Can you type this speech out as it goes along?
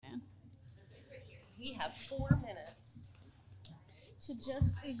We have 4 minutes. To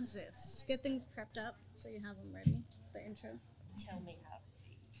just exist. Get things prepped up so you have them ready. The intro. Tell me how.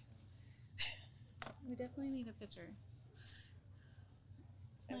 We definitely need a picture.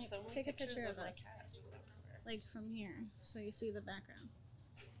 Like, so take a picture of my us. cat. Like from here, so you see the background.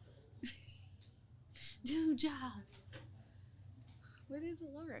 Do job. Where did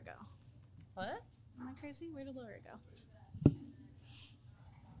Laura go? What? Am I crazy? Where did Laura go?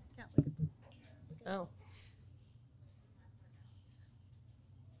 Yeah, look at the. Oh.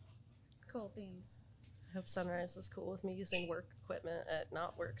 Cool beans. I hope Sunrise is cool with me using work equipment at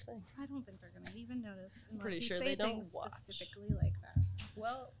not work things. I don't think they're gonna even notice unless Pretty you sure say they don't things watch. specifically like that.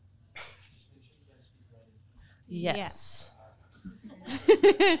 Well. Yes.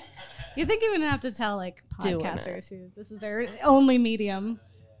 You think you would have to tell like Doing podcasters who this is their only medium.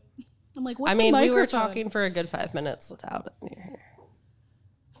 I'm like, what's I mean, a we were microphone? talking for a good 5 minutes without it near here.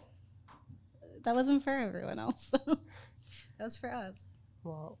 That wasn't for everyone else. That was for us.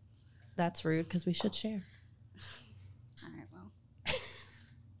 Well, that's rude because we should share. All right, well.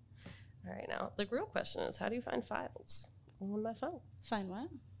 All right, now the real question is, how do you find files on my phone? Find what?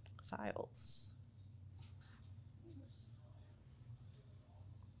 Files.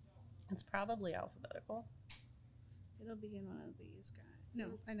 It's probably alphabetical. It'll be in one of these guys. No,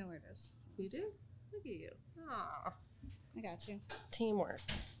 I know where it is. You do? Look at you. Aw. I got you. Teamwork.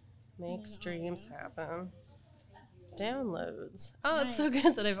 Makes Yeah. dreams happen. Downloads. Oh, it's so Nice.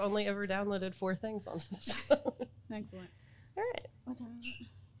 good that I've only ever downloaded 4 things onto this phone. Excellent. All right. What time is it?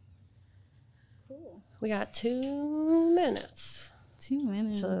 Cool. We got 2 minutes 2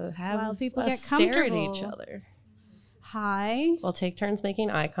 minutes. to have While people us get stare at comfortable. each other. Hi. We'll take turns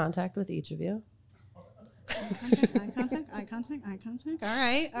making eye contact with each of you. Eye contact.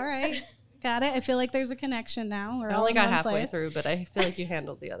 All right. Got it. I feel like there's a connection now. We're I all only in got one halfway place. through, but I feel like you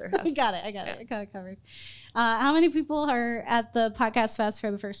handled the other half. I got it. I got it covered. How many people are at the Podcast Fest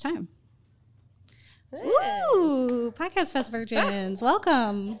for the first time? Ooh, Podcast Fest virgins.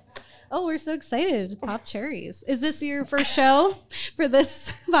 Welcome. Oh, we're so excited. Pop cherries. Is this your first show for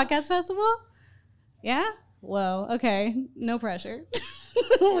this podcast festival? Yeah? Whoa. Okay. No pressure.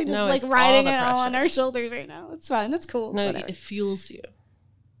 We just No, like it's riding all it the all on pressure. our shoulders right now. It's fun. It's cool. No, Whatever. it fuels you.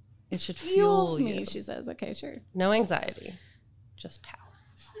 It should Fuels fuel me, you. she says. Okay, sure. No anxiety, just power.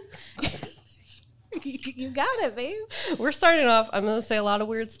 You got it, babe. We're starting off. I'm going to say a lot of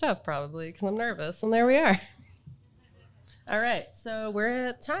weird stuff probably because I'm nervous, and there we are. All right, so we're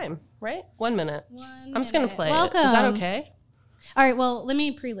at time, right? 1 minute. I'm just going to play Welcome. it. Is that okay? All right, well, let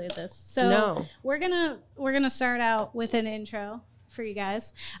me prelude this. So No. we're gonna start out with an intro for you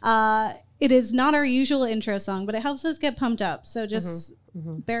guys. It is not our usual intro song, but it helps us get pumped up. So just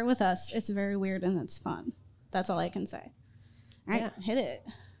bear with us. It's very weird and it's fun. That's all I can say. All right, hit it.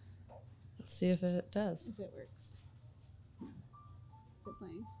 Let's see if it does. If it works. Is it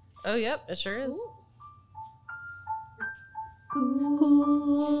playing? Oh, yep, it sure is.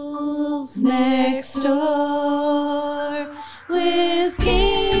 Ghouls next door with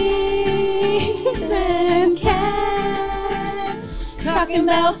Gabe and Cat, talking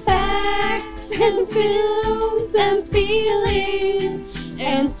about facts and films and feelings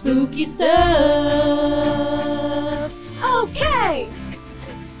and spooky stuff. Okay!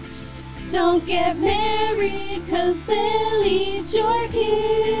 Don't get married 'cause they'll eat your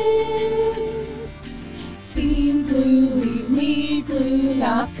kids. Fiend glue, leave me glue,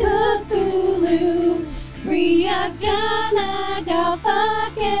 not Cthulhu. We are gonna go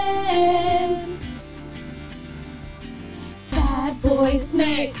fucking. Bad boy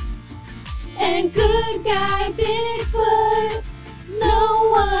snakes and good guy Bigfoot. No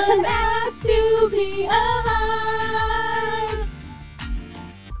one asked to be alive.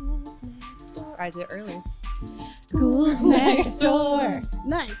 Ghouls next door. I did it earlier. Ghouls next door.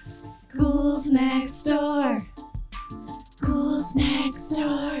 Nice. Ghouls next door. Ghouls next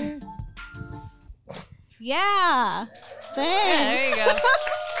door. Yeah. Thanks. There you go.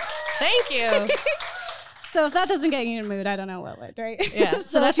 Thank you. So if that doesn't get you in the mood, I don't know what would, right? Yeah,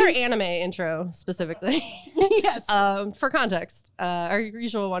 so that's if our anime intro specifically. yes. For context, our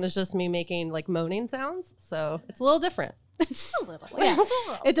usual one is just me making like moaning sounds, so it's a little different. Just a little. Yeah.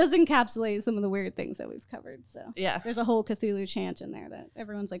 It does encapsulate some of the weird things that we've covered. So Yeah. there's a whole Cthulhu chant in there that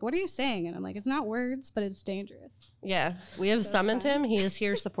everyone's like, what are you saying? And I'm like, it's not words, but it's dangerous. Yeah, we have So summoned fine. him. He is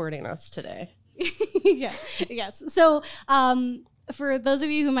here supporting us today. Yeah. Yes. So for those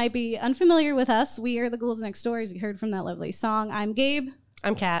of you who might be unfamiliar with us, we are the Ghouls Next Door, as you heard from that lovely song. I'm Gabe.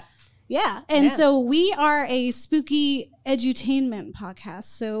 I'm Kat. Yeah. And so we are a spooky edutainment podcast.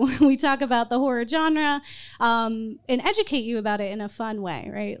 So we talk about the horror genre and educate you about it in a fun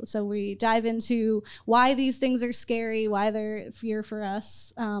way, right? So we dive into why these things are scary, why they're fear for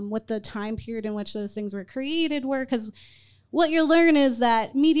us, what the time period in which those things were created were. Because what you'll learn is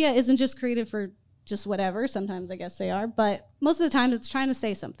that media isn't just created for just whatever. Sometimes I guess they are, but most of the time it's trying to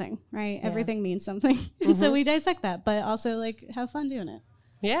say something, right? Yeah. Everything means something. And so we dissect that, but also like have fun doing it.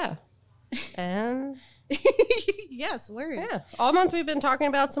 Yeah. And yes, words. Yeah. All month we've been talking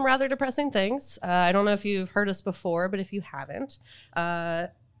about some rather depressing things. I don't know if you've heard us before, but if you haven't,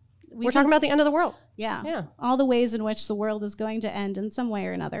 we're talking about the end of the world. Yeah. Yeah. All the ways in which the world is going to end in some way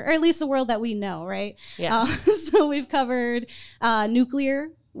or another, or at least the world that we know, right? Yeah. So we've covered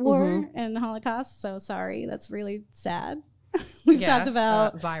nuclear war and the Holocaust. So sorry, that's really sad. We've talked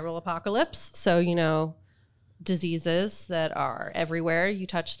about viral apocalypse. So, you know, diseases that are everywhere. You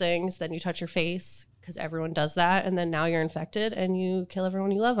touch things, then you touch your face because everyone does that. And then now you're infected and you kill everyone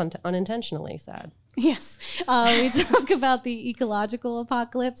you love unintentionally. Sad. Yes. We talk about the ecological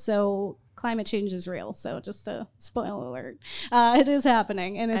apocalypse. So climate change is real. So just a spoiler alert. It is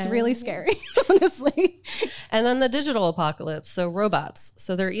happening and it's really scary, honestly. And then the digital apocalypse. So robots.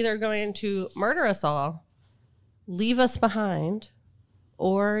 So they're either going to murder us all, leave us behind,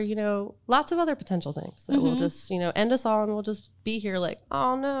 or, you know, lots of other potential things that will just, you know, end us all and we'll just be here like,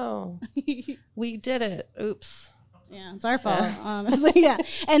 oh no, we did it. Oops. Yeah, it's our fault, honestly. Yeah.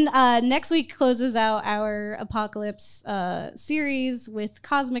 And next week closes out our apocalypse series with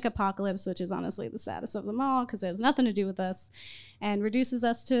Cosmic Apocalypse, which is honestly the saddest of them all because it has nothing to do with us and reduces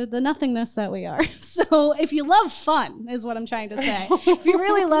us to the nothingness that we are. So if you love fun, is what I'm trying to say. If you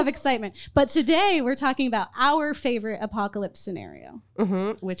really love excitement. But today we're talking about our favorite apocalypse scenario.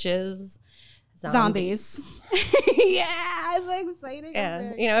 Which is zombies. Yeah, it's exciting.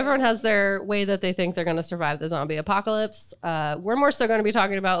 Yeah, you know, everyone has their way that they think they're going to survive the zombie apocalypse. We're more so going to be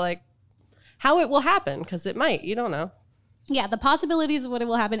talking about like how it will happen because it might. You don't know. Yeah, the possibilities of what it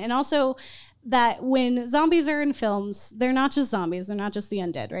will happen, and also that when zombies are in films, they're not just zombies. They're not just the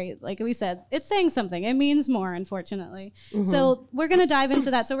undead, right? Like we said, it's saying something. It means more, unfortunately. So we're going to dive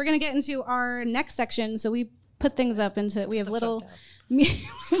into that. So we're going to get into our next section. So we put things up into, we have little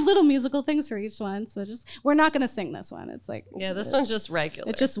musical things for each one. So just, we're not going to sing this one. It's like, yeah, this one's just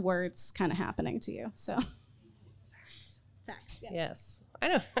regular. It's just words kind of happening to you. So facts. Yeah. Yes, I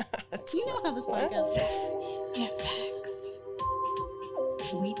know. You know how this podcast. Yeah, facts.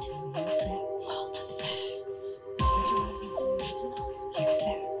 We tell you facts. All the facts. Here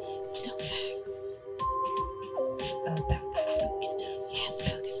facts. Still facts. About that spooky stuff. Yeah,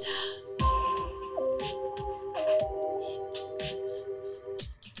 spooky stuff.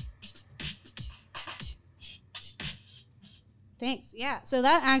 Thanks. Yeah. So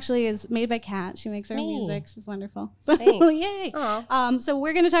that actually is made by Kat. She makes our music. She's wonderful. So Thanks. Yay. So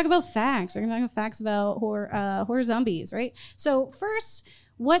we're going to talk about facts. We're going to talk about facts about horror zombies, right? So first,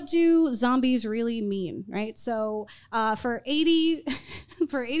 what do zombies really mean, right? So for 80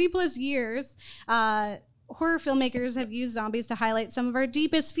 plus years, horror filmmakers have used zombies to highlight some of our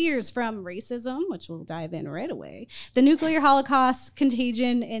deepest fears, from racism, which we'll dive in right away, the nuclear holocaust,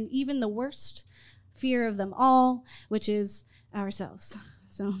 contagion, and even the worst fear of them all, which is ourselves.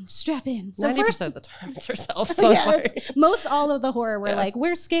 So strap in. So 90% of the time it's ourselves. So most all of the horror we're like,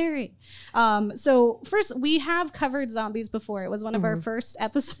 we're scary. So first, we have covered zombies before. It was one of our first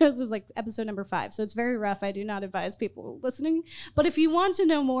episodes. It was like episode number 5. So it's very rough. I do not advise people listening. But if you want to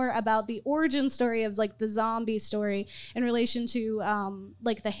know more about the origin story of like the zombie story in relation to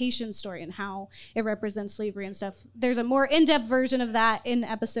like the Haitian story and how it represents slavery and stuff, there's a more in-depth version of that in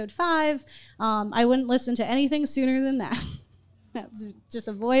episode 5. I wouldn't listen to anything sooner than that. Just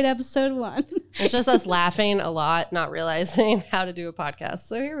avoid episode 1. It's just us laughing a lot, not realizing how to do a podcast.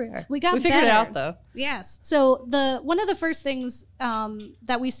 So here we are. We figured better. it out though. Yes. So one of the first things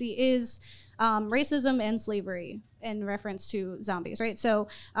that we see is racism and slavery in reference to zombies, right? So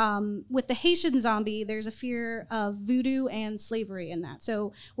with the Haitian zombie, there's a fear of voodoo and slavery in that.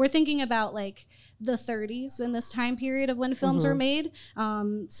 So we're thinking about like the 30s in this time period of when films were made.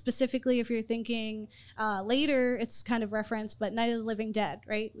 Specifically, if you're thinking later, it's kind of referenced, but Night of the Living Dead,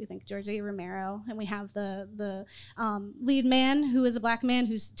 right? We think George A. Romero, and we have the lead man who is a black man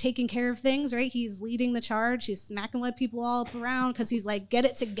who's taking care of things, right? He's leading the charge. He's smacking white people all up around because he's like, get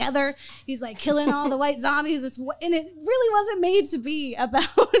it together. He's like killing all the white zombies. And it really wasn't made to be about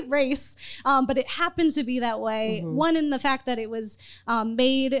race, but it happened to be that way. One, in the fact that it was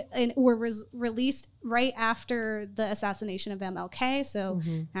made and released right after the assassination of MLK. So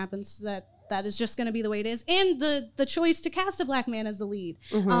it happens that that is just going to be the way it is, and the choice to cast a black man as the lead.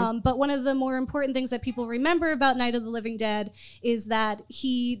 Mm-hmm. But one of the more important things that people remember about Night of the Living Dead is that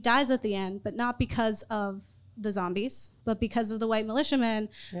he dies at the end, but not because of the zombies, but because of the white militiamen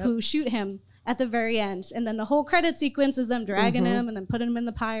who shoot him at the very end. And then the whole credit sequence is them dragging him and then putting him in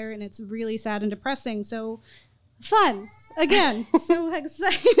the pyre, and it's really sad and depressing. So fun. Again, so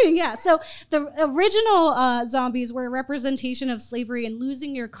exciting. Yeah. So the original zombies were a representation of slavery and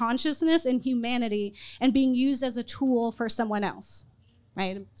losing your consciousness and humanity and being used as a tool for someone else.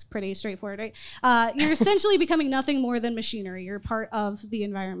 Right? It's pretty straightforward, right? You're essentially becoming nothing more than machinery. You're part of the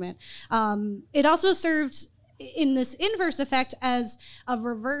environment. It also served in this inverse effect as a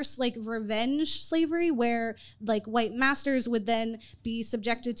reverse, like, revenge slavery, where like white masters would then be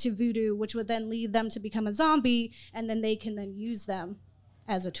subjected to voodoo, which would then lead them to become a zombie, and then they can then use them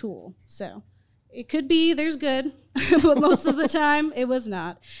as a tool. So it could be there's good, but most of the time it was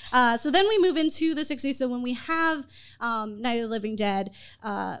not. So then we move into the 60s. So when we have Night of the Living Dead,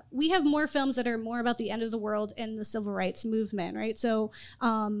 we have more films that are more about the end of the world and the civil rights movement, right? So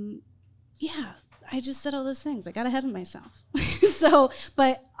yeah, I just said all those things. I got ahead of myself. So,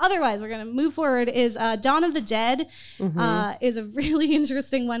 but otherwise, we're going to move forward is Dawn of the Dead is a really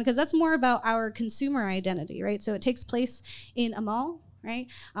interesting one because that's more about our consumer identity, right? So it takes place in a mall, right?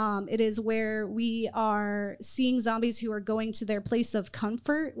 It is where we are seeing zombies who are going to their place of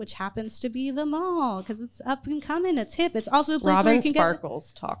comfort, which happens to be the mall because it's up and coming. It's hip. It's also a place where Robin you can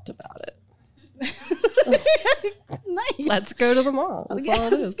Sparkles talked about it. Nice. Let's go to the mall. That's all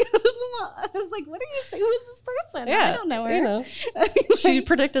it Let's is. go to the mall. I was like, what are you saying? Who is this person? I don't know her. You know, she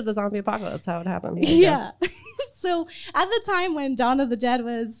predicted the zombie apocalypse. How it happened. Here you Yeah. So at the time when Dawn of the Dead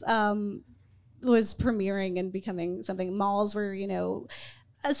was premiering and becoming something, malls were, you know,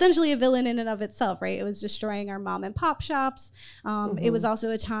 essentially a villain in and of itself, right? It was destroying our mom and pop shops. It was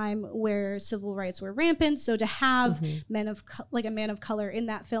also a time where civil rights were rampant. So to have a man of color in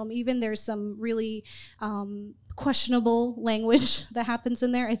that film, even there's some really questionable language that happens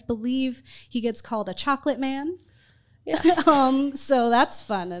in there. I believe he gets called a chocolate man. Yeah. So that's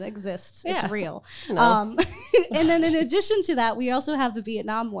fun. It exists. Yeah. It's real. No. And then in addition to that, we also have the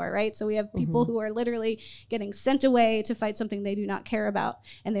Vietnam War, right? So we have people who are literally getting sent away to fight something they do not care about,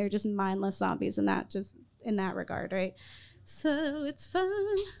 and they're just mindless zombies in that regard, right? So it's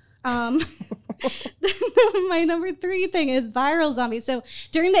fun. My number 3 thing is viral zombies. So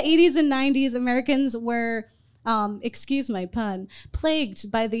during the 80s and 90s, Americans were, excuse my pun,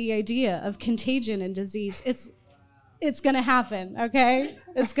 plagued by the idea of contagion and disease. It's going to happen, okay?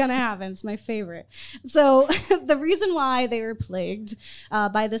 It's going to happen. It's my favorite. So the reason why they were plagued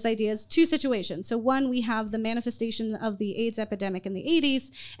by this idea is 2 situations. So one, we have the manifestation of the AIDS epidemic in the 80s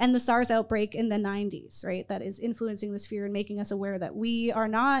and the SARS outbreak in the 90s, right? That is influencing this fear and making us aware that we are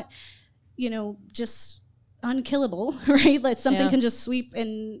not, you know, just unkillable, right? Like something can just sweep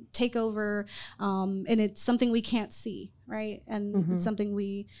and take over, and it's something we can't see, right? And it's something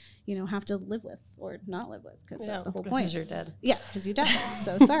we, you know, have to live with or not live with because that's the whole point. Because you're dead. Yeah, because you died.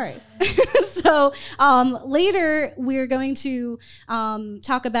 So sorry. So later we're going to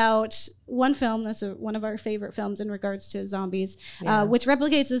talk about one film that's one of our favorite films in regards to zombies, which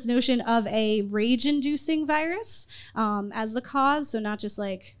replicates this notion of a rage-inducing virus as the cause. So not just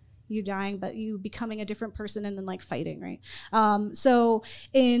like you dying, but you becoming a different person and then like fighting, right? So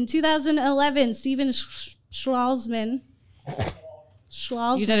in 2011, Steven Schwarzman.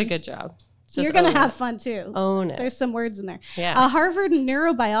 You did a good job. Just You're going to own have it. fun too. Own it. There's some words in there. Yeah. A Harvard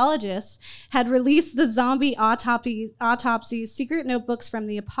neurobiologist had released the zombie autopsy secret notebooks from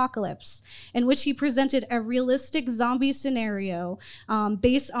the apocalypse, in which he presented a realistic zombie scenario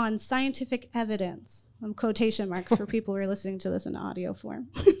based on scientific evidence. Quotation marks for people who are listening to this in audio form.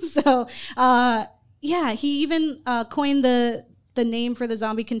 So, yeah, he even coined the name for the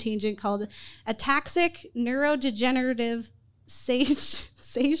zombie contingent called Ataxic Neurodegenerative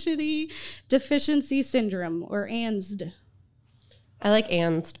Satiety Deficiency Syndrome, or ANSD. I like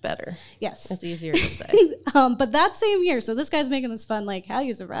Anst better. Yes. It's easier to say. But that same year, so this guy's making this fun, like how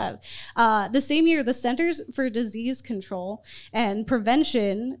you survive. The same year, the Centers for Disease Control and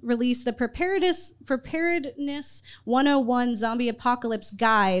Prevention released the Preparedness 101 Zombie Apocalypse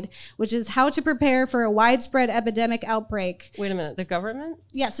Guide, which is how to prepare for a widespread epidemic outbreak. Wait a minute. The government?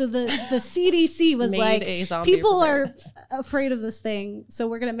 Yeah, so the CDC was Made like, a zombie people are preparedness. afraid of this thing, so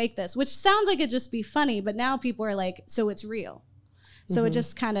we're going to make this, which sounds like it'd just be funny, but now people are like, so it's real. So it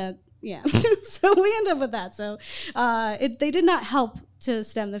just kind of, yeah. So we end up with that. So they did not help to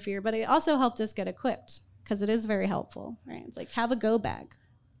stem the fear, but it also helped us get equipped because it is very helpful, right? It's like have a go bag.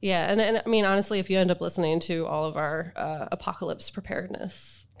 Yeah, and I mean, honestly, if you end up listening to all of our apocalypse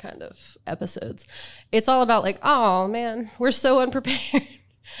preparedness kind of episodes, it's all about like, oh man, we're so unprepared.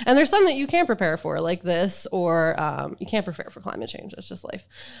 And there's some that you can prepare for, like this, or you can't prepare for climate change. That's just life,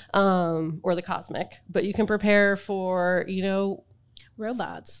 or the cosmic. But you can prepare for, you know,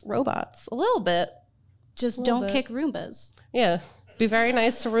 Robots. a little bit. Just don't kick Roombas. Yeah. Be very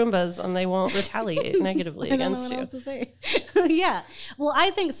nice to Roombas and they won't retaliate negatively against you. I don't know what else to say. Yeah. Well,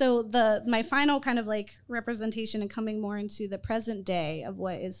 I think so. My final kind of like representation and coming more into the present day of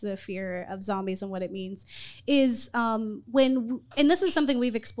what is the fear of zombies and what it means is and this is something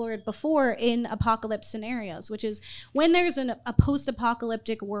we've explored before in apocalypse scenarios, which is when there's a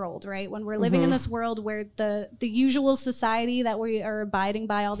post-apocalyptic world, right? When we're living in this world where the usual society that we are abiding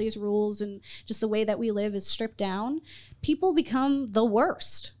by, all these rules and just the way that we live is stripped down, people become the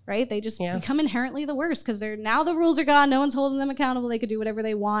worst, right? They just become inherently the worst because now the rules are gone. No one's holding them accountable. They could do whatever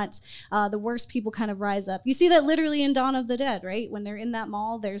they want. The worst people kind of rise up. You see that literally in Dawn of the Dead, right? When they're in that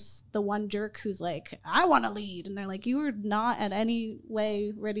mall, there's the one jerk who's like, I want to lead. And they're like, you are not in any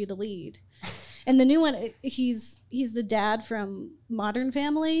way ready to lead. And the new one, he's the dad from Modern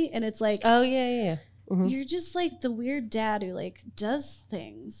Family. And it's like, oh, yeah. Mm-hmm. You're just like the weird dad who like does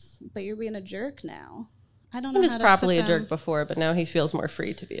things, but you're being a jerk now. I don't know. He was properly a jerk before, but now he feels more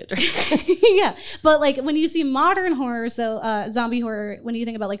free to be a jerk. Yeah. But like when you see modern horror, so zombie horror, when you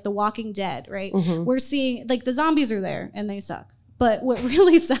think about like The Walking Dead, right? Mm-hmm. We're seeing like the zombies are there and they suck. But what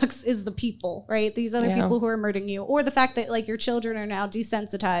really sucks is the people, right? These other people who are murdering you, or the fact that like your children are now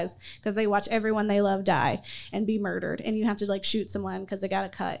desensitized because they watch everyone they love die and be murdered. And you have to like shoot someone because they got a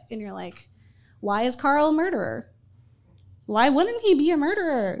cut. And you're like, why is Carl a murderer? Why wouldn't he be a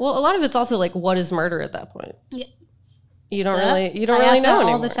murderer? Well, a lot of it's also like, what is murder at that point? Yeah. You don't really know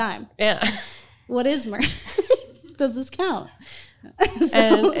anymore. All the time. Yeah. What is murder? Does this count?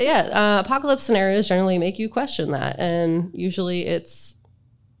 And apocalypse scenarios generally make you question that. And usually it's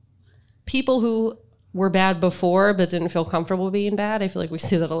people who were bad before but didn't feel comfortable being bad. I feel like we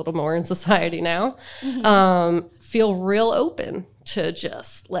see that a little more in society now. Mm-hmm. Feel real open to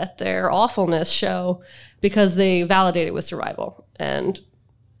just let their awfulness show because they validate it with survival. And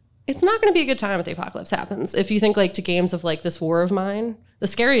it's not going to be a good time if the apocalypse happens. If you think like to games of like This War of Mine, the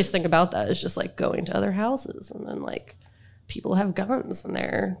scariest thing about that is just like going to other houses and then like people have guns and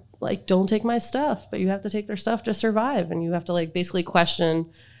they're like, don't take my stuff, but you have to take their stuff to survive. And you have to like basically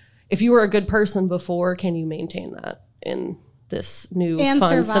question, if you were a good person before, can you maintain that in this new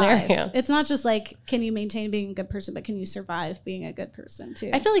fun scenario? It's not just like, can you maintain being a good person, but can you survive being a good person too?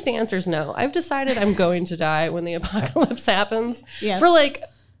 I feel like the answer is no. I've decided I'm going to die when the apocalypse happens for like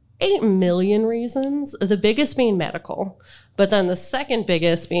 8 million reasons. The biggest being medical, but then the second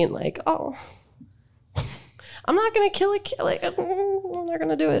biggest being like, oh, I'm not going to kill it. I'm not going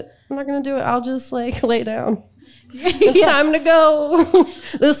to do it. I'll just like lay down. It's time to go.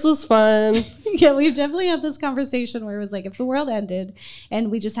 This was fun. Yeah, we've definitely had this conversation where it was like, if the world ended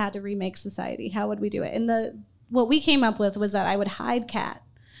and we just had to remake society, how would we do it? And what we came up with was that I would hide Kat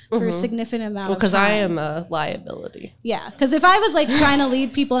for a significant amount of time. Because I am a liability. Yeah, because if I was like trying to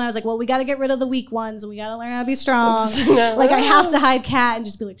lead people and I was like, well, we got to get rid of the weak ones and we got to learn how to be strong. No. Like I have to hide Kat and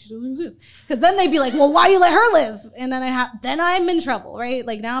just be like, she doesn't exist. Because then they'd be like, well, why you let her live? And then I'm in trouble, right?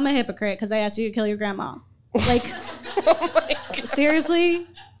 Like now I'm a hypocrite because I asked you to kill your grandma. Like, seriously?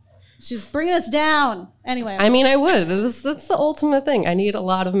 She's bringing us down. Anyway. I mean, I would. That's the ultimate thing. I need a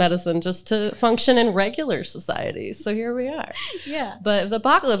lot of medicine just to function in regular society. So here we are. Yeah. But if the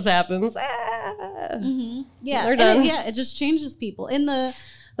apocalypse happens, yeah, they're done. It just changes people. In the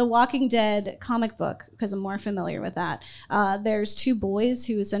Walking Dead comic book, because I'm more familiar with that, there's 2 boys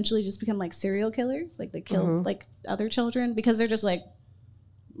who essentially just become like serial killers. Like they kill like other children because they're just like,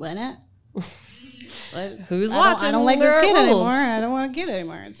 why not? Who's watching? I don't like this kid anymore. I don't want a kid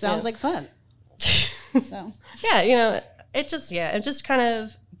anymore. It sounds like fun. So yeah, it just kind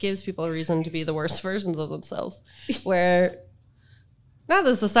of gives people a reason to be the worst versions of themselves. Where not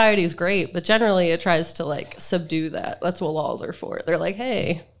that society is great, but generally it tries to like subdue that. That's what laws are for. They're like,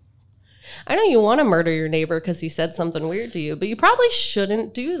 hey, I know you want to murder your neighbor because he said something weird to you, but you probably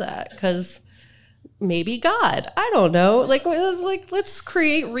shouldn't do that because maybe God, I don't know. Like let's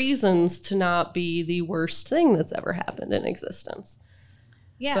create reasons to not be the worst thing that's ever happened in existence.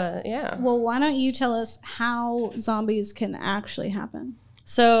 Yeah. But yeah. Well, why don't you tell us how zombies can actually happen?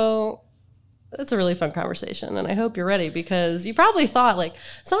 So that's a really fun conversation, and I hope you're ready because you probably thought like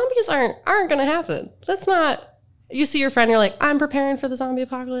zombies aren't going to happen. That's not. You see your friend, you're like, I'm preparing for the zombie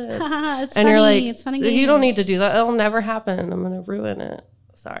apocalypse, it's and funny. you're like, it's funny. You don't need to do that. It'll never happen. I'm going to ruin it.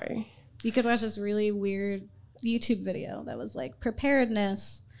 Sorry. You could watch this really weird YouTube video that was like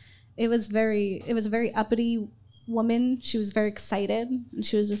preparedness it was a very uppity woman. She was very excited, and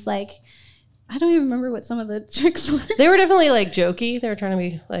she was just like, I don't even remember what some of the tricks were. They were definitely like jokey. They were trying to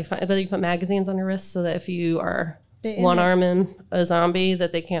be like fun. But you put magazines on your wrist so that if you are one arming a zombie,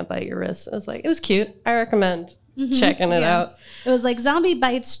 that they can't bite your wrist. It was cute. I recommend checking it out. It was like, zombie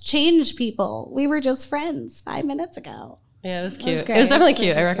bites change people. We were just friends 5 minutes ago. Yeah, it was cute. great. It was definitely It's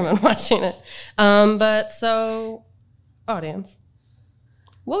cute. I super recommend watching it. But so, audience,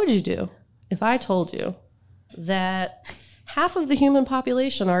 what would you do if I told you that half of the human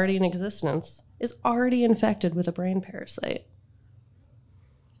population already in existence is already infected with a brain parasite?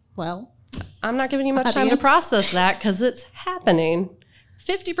 Well, I'm not giving you much time to Audience. process that because it's happening.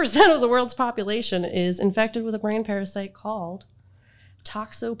 50% of the world's population is infected with a brain parasite called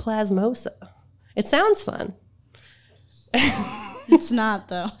toxoplasmosa. It sounds fun. it's not,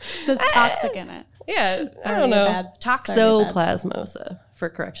 though. It says toxic in it. Yeah, I already don't know. bad. Toxoplasmosa, for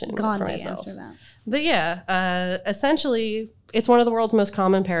correction for Gandhi myself. after that. But yeah, essentially, it's one of the world's most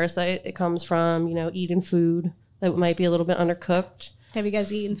common parasite. It comes from, eating food that might be a little bit undercooked. Have you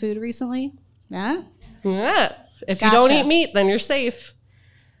guys eaten food recently? Yeah? Yeah. If you don't Gotcha. eat meat, then you're safe.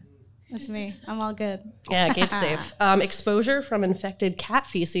 That's me. I'm all good. Yeah, Gabe's safe. Exposure from infected cat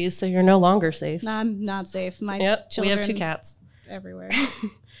feces, so you're no longer safe. No, I'm not safe. My Yep, we children have 2 cats. everywhere.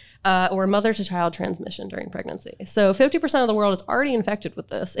 Or mother-to-child transmission during pregnancy. So 50% of the world is already infected with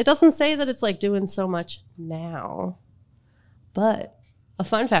this. It doesn't say that it's like doing so much now. But a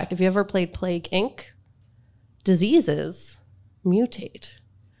fun fact, if you ever played Plague Inc., diseases mutate.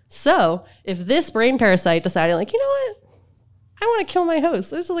 So if this brain parasite decided, like, you know what? I want to kill my host.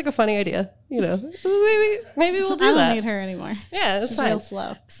 This is like a funny idea. Maybe we'll do I don't that. need her anymore. Yeah, that's She's fine. real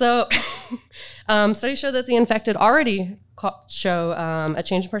slow. So, studies show that the infected already show a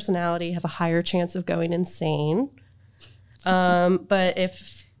change in personality, have a higher chance of going insane. But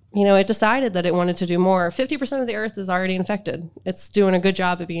if, it decided that it wanted to do more, 50% of the earth is already infected. It's doing a good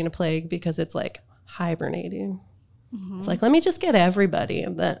job of being a plague because it's like hibernating. It's like, let me just get everybody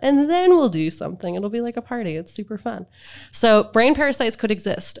and then we'll do something. It'll be like a party. It's super fun. So brain parasites could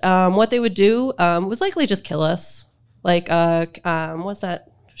exist. What they would do was likely just kill us. Like, what's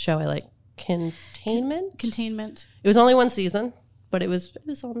that show I like? Containment? Containment. It was only 1 season, but it was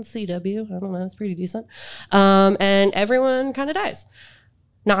on CW. I don't know. It's pretty decent. And everyone kind of dies.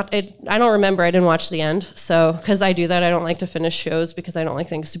 I don't remember. I didn't watch the end. So, because I do that, I don't like to finish shows because I don't like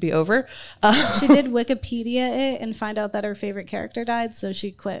things to be over. She did Wikipedia it and find out that her favorite character died, so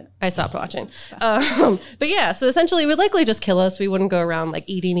she quit. I stopped watching. But yeah, so essentially it would likely just kill us. We wouldn't go around like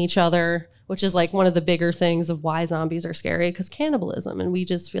eating each other, which is like one of the bigger things of why zombies are scary, because cannibalism. And we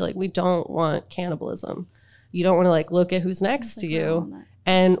just feel like we don't want cannibalism. You don't want to like look at who's next to you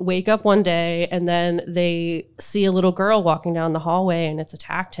and wake up one day and then they see a little girl walking down the hallway and it's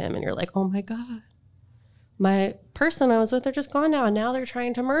attacked him. And you're like, oh my God, my person I was with, they're just gone now. And now they're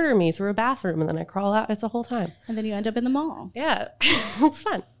trying to murder me through a bathroom. And then I crawl out. It's a whole time. And then you end up in the mall. Yeah, it's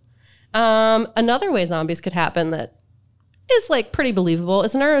fun. Another way zombies could happen that is like pretty believable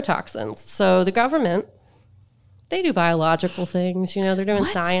is neurotoxins. So the government, they do biological things. They're doing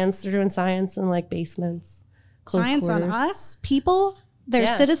science. They're doing science in like basements. Science quarters. on us? People? They're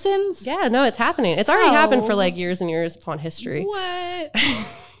Yeah. citizens? Yeah, no, it's happening. It's already happened for Oh. like years and years upon history. What?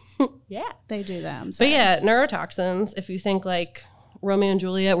 Yeah. They do that. I'm But sorry. yeah, neurotoxins, if you think like Romeo and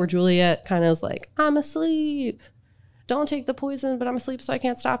Juliet, where Juliet kind of is like, I'm asleep. Don't take the poison, but I'm asleep, so I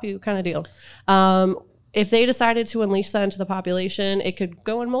can't stop you kind of deal. If they decided to unleash that into the population, it could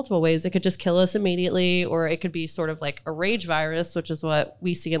go in multiple ways. It could just kill us immediately, or it could be sort of like a rage virus, which is what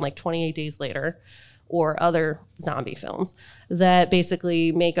we see in like 28 Days Later or other zombie films that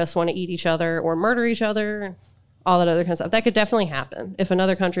basically make us want to eat each other or murder each other, all that other kind of stuff. That could definitely happen. If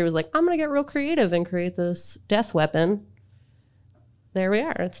another country was like, I'm going to get real creative and create this death weapon, there we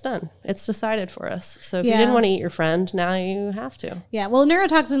are. It's done. It's decided for us. So if you didn't want to eat your friend, now you have to. Yeah, well,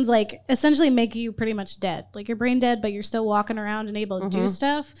 neurotoxins like essentially make you pretty much dead. Like you're brain dead, but you're still walking around and able to do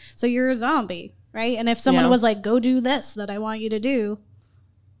stuff. So you're a zombie, right? And if someone was like, go do this that I want you to do,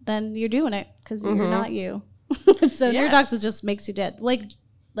 then you're doing it because you're not you. So neurotoxins just makes you dead.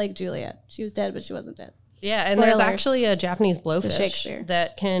 Like Juliet. She was dead, but she wasn't dead. Yeah, and there's Spoilers. actually a Japanese blowfish Shakespeare.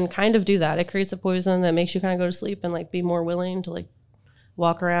 that can kind of do that. It creates a poison that makes you kind of go to sleep and like be more willing to like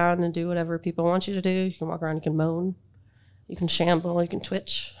walk around and do whatever people want you to do. You can walk around, you can moan, you can shamble, you can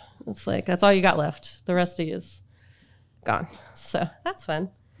twitch. It's like, that's all you got left. The rest of you is gone. So that's fun.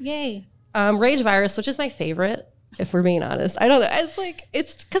 Yay. Rage virus, which is my favorite, if we're being honest. I don't know.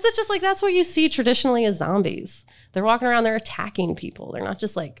 It's because it's just like, that's what you see traditionally as zombies. They're walking around, they're attacking people. They're not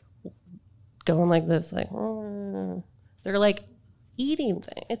just like going like this, like, they're like eating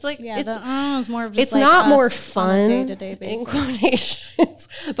thing. It's like it's more of just it's like not more us fun on a day-to-day in basis. quotations,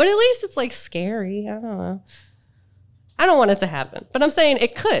 but at least it's like scary. I don't know. I don't want it to happen, but I'm saying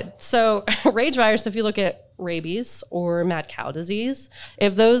it could. So rage virus, if you look at rabies or mad cow disease,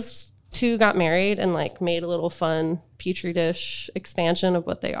 if those two got married and like made a little fun petri dish expansion of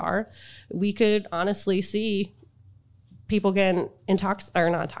what they are, we could honestly see people getting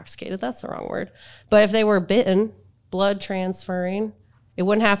not intoxicated, that's the wrong word. But if they were bitten, blood transferring, it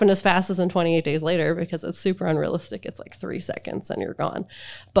wouldn't happen as fast as in 28 days later because it's super unrealistic. It's like 3 seconds and you're gone.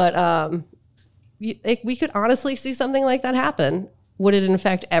 But we could honestly see something like that happen. Would it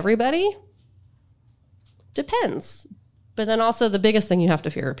infect everybody? Depends. But then also the biggest thing you have to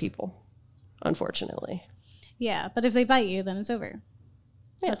fear are people, unfortunately. Yeah, but if they bite you, then it's over.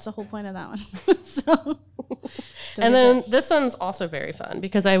 Yeah. That's the whole point of that one. So, and then this one's also very fun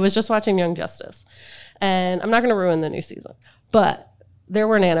because I was just watching Young Justice, and I'm not going to ruin the new season, but there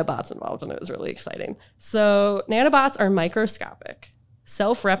were nanobots involved, and it was really exciting. So nanobots are microscopic,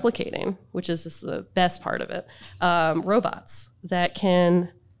 self-replicating, which is just the best part of it, robots that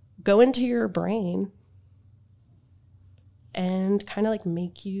can go into your brain and kind of like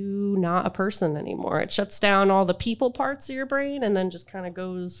make you not a person anymore. It shuts down all the people parts of your brain and then just kind of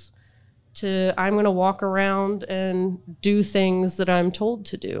goes to, I'm going to walk around and do things that I'm told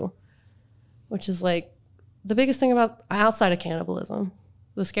to do, which is like the biggest thing about outside of cannibalism.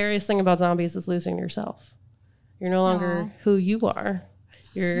 The scariest thing about zombies is losing yourself. You're no longer who you are.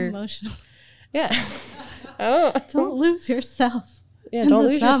 You're so emotional. Yeah. Don't lose yourself. Yeah, don't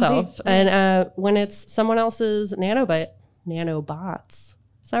lose yourself. And when it's someone else's nanobots,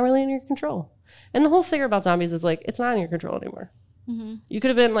 it's not really in your control. And the whole thing about zombies is like, it's not in your control anymore. Mm-hmm. You could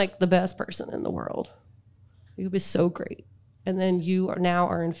have been like the best person in the world. You could be so great. And then you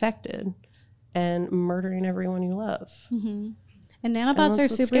are infected and murdering everyone you love. Mm-hmm. And nanobots are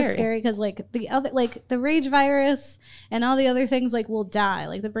super scary because like the rage virus and all the other things like will die.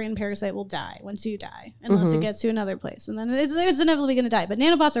 Like the brain parasite will die once you die, unless it gets to another place. And then it's inevitably going to die. But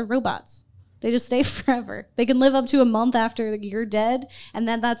nanobots are robots. They just stay forever. They can live up to a month after you're dead, and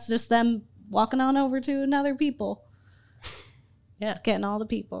then that's just them walking on over to another people. Yeah. Getting all the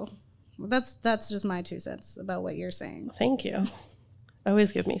people. That's just my 2 cents about what you're saying. Thank you.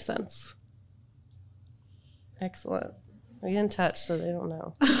 Always give me sense. Excellent. We get in touch so they don't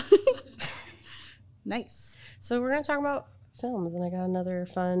know. Nice. So we're going to talk about films, and I got another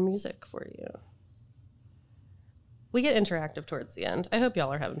fun music for you. We get interactive towards the end. I hope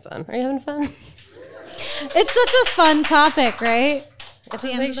y'all are having fun. Are you having fun? It's such a fun topic, right? It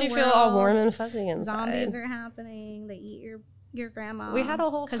just makes you feel all warm and fuzzy inside. Zombies are happening. They eat your grandma. We had a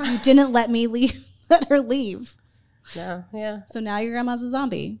whole because you didn't let me leave. Let her leave. No, yeah. So now your grandma's a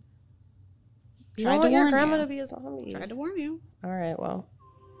zombie. You don't want your grandma to be a zombie. Tried to warn you. All right, well.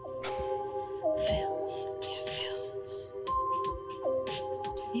 Films.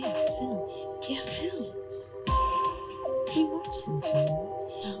 Yeah, films. Yeah, films. We watched some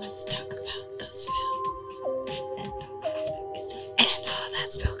films. Now let's talk about those films. And all that spooky stuff. And all that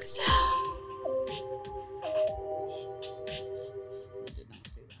spooky stuff.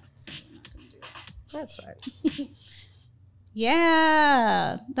 That's fine.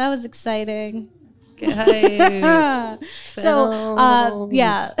 Yeah, that was exciting. Hi. So,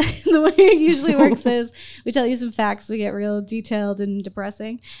 yeah, the way it usually works is we tell you some facts, we get real detailed and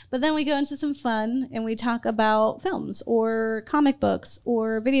depressing, but then we go into some fun and we talk about films or comic books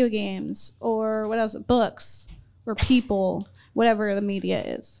or video games or what else, books or people, whatever the media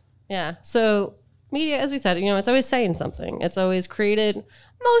is. Yeah. So media, as we said, it's always saying something. It's always created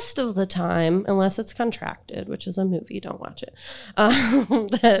most of the time, unless it's contracted, which is a movie. Don't watch it.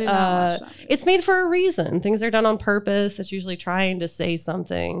 It's made for a reason. Things are done on purpose. It's usually trying to say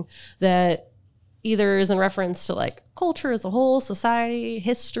something that either is in reference to like culture as a whole, society,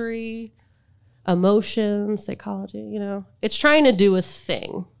 history, emotion, psychology, It's trying to do a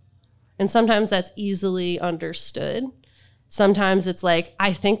thing. And sometimes that's easily understood. Sometimes it's like,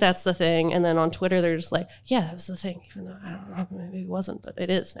 I think that's the thing. And then on Twitter, they're just like, yeah, that was the thing. Even though, I don't know, maybe it wasn't, but it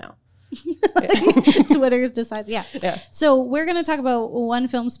is now. Twitter decides, yeah. So we're going to talk about one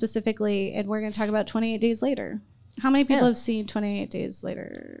film specifically, and we're going to talk about 28 Days Later. How many people have seen 28 Days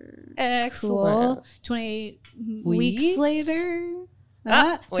Later? Excellent. Cool. 28 weeks later? We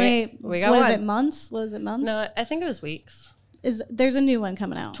got what one. Is it, months? Was it months? No, I think it was weeks. There's a new one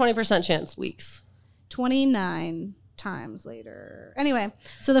coming out. 20% chance weeks. 29 times later. Anyway,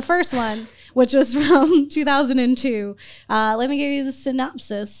 so the first one, which was from 2002, let me give you the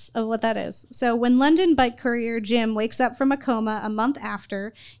synopsis of what that is. So when London bike courier Jim wakes up from a coma a month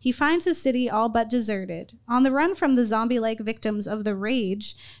after, he finds his city all but deserted. On the run from the zombie-like victims of the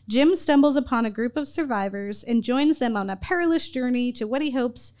Rage, Jim stumbles upon a group of survivors and joins them on a perilous journey to what he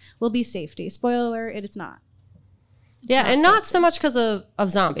hopes will be safety. Spoiler, it is not. Yeah, and not so much because of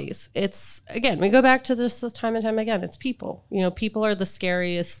zombies. It's, again, we go back to this time and time again. It's people. You know, people are the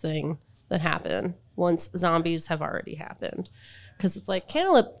scariest thing that happen once zombies have already happened. Because it's like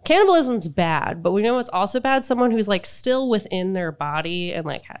cannibalism's bad, but we know what's also bad. Someone who's like still within their body and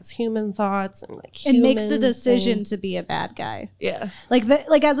like has human thoughts and like and makes the decision to be a bad guy. Yeah,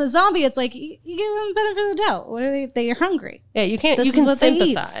 like as a zombie, it's like you give them the benefit of the doubt. What are they? They're hungry. Yeah, you can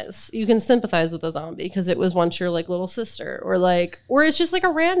sympathize. You can sympathize with a zombie because it was once your like little sister, or it's just like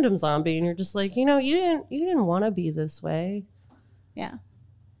a random zombie, and you're just like, you know, you didn't want to be this way. Yeah.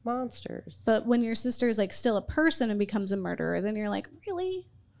 Monsters. But when your sister is like still a person and becomes a murderer, then you're like, really?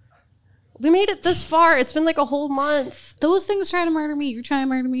 We made it this far. It's been like a whole month. Those things try to murder me. You're trying to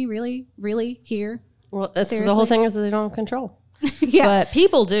murder me? Really? Really? Here? Well, the whole thing is that they don't have control. Yeah. But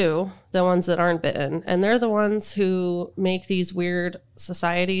people do, the ones that aren't bitten. And they're the ones who make these weird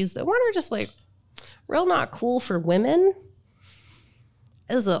societies that one are just like real not cool for women.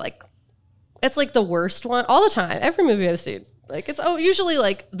 It's like the worst one all the time. Every movie I've seen. Like, it's usually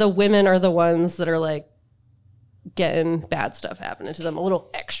like the women are the ones that are like getting bad stuff happening to them a little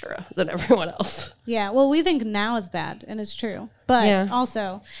extra than everyone else. Yeah, well, we think now is bad, and it's true. But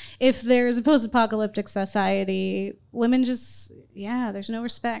also, if there's a post-apocalyptic society, women just, there's no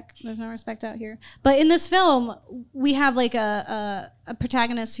respect. There's no respect out here. But in this film, we have like a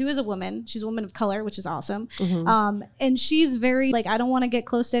protagonist who is a woman. She's a woman of color, which is awesome. Mm-hmm. And she's very like, I don't want to get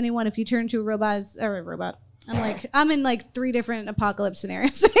close to anyone. If you turn to a robot. I'm in like 3 different apocalypse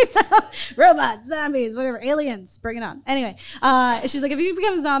scenarios right now. Robots, zombies, whatever, aliens, bring it on. Anyway, she's like, if you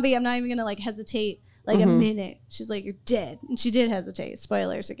become a zombie, I'm not even gonna like hesitate like a minute. She's like, you're dead. And she did hesitate.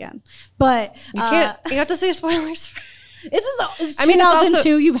 Spoilers again. But you have to say spoilers. It's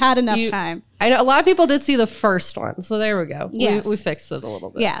 2002. You've had enough time. I know a lot of people did see the first one, so there we go. Yes. We fixed it a little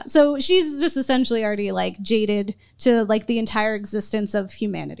bit. Yeah, so she's just essentially already like jaded to like the entire existence of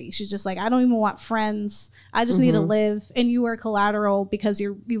humanity. She's just like, I don't even want friends. I just need to live, and you are collateral because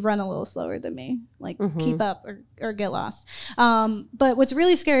you run a little slower than me. Like keep up or get lost. But what's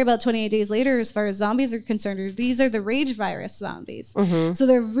really scary about 28 Days Later, as far as zombies are concerned, these are the Rage virus zombies. So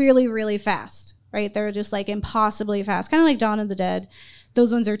they're really, really fast. Right? They're just like impossibly fast. Kind of like Dawn of the Dead.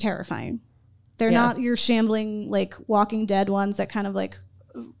 Those ones are terrifying. They're not your shambling, like Walking Dead ones that kind of like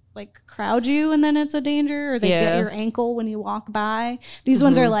crowd you and then it's a danger, or they get your ankle when you walk by. These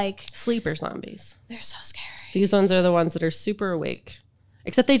ones are like sleeper zombies. They're so scary. These ones are the ones that are super awake.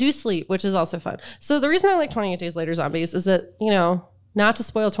 Except they do sleep, which is also fun. So the reason I like 28 Days Later zombies is that, you know, not to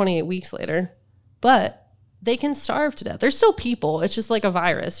spoil 28 Weeks Later, but they can starve to death. They're still people. It's just like a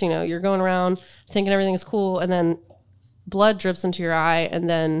virus. You know, you're going around thinking everything's cool, and then blood drips into your eye, and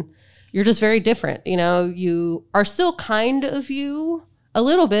then you're just very different. You know, you are still kind of you a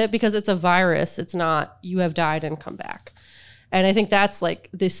little bit because it's a virus. It's not you have died and come back. And I think that's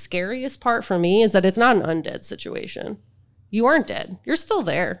like the scariest part for me, is that it's not an undead situation. You aren't dead. You're still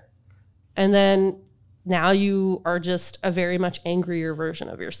there. And then now you are just a very much angrier version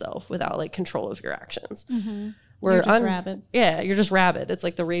of yourself without like control of your actions. You're just rabid. Yeah, you're just rabid. It's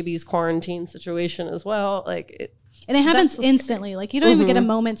like the rabies quarantine situation as well. Like and it happens instantly. Like you don't even get a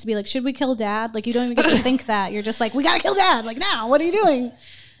moment to be like, should we kill Dad? Like you don't even get to think that. You're just like, we gotta kill Dad. Like now, what are you doing?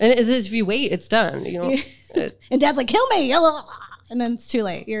 And if you wait, it's done. You know, and Dad's like, kill me, and then it's too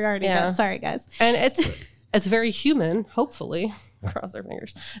late. You're already dead. Sorry, guys. And it's very human. Hopefully, cross our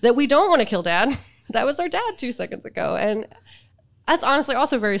fingers that we don't want to kill Dad. That was our dad 2 seconds ago. And that's honestly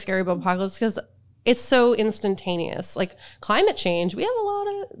also very scary about apocalypse because it's so instantaneous. Like climate change, we have a lot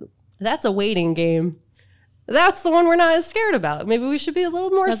of, that's a waiting game. That's the one we're not as scared about. Maybe we should be a little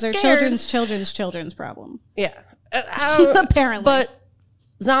more scared. That's our children's problem. Yeah. Apparently. But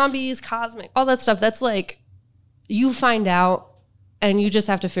zombies, cosmic, all that stuff, that's like, you find out and you just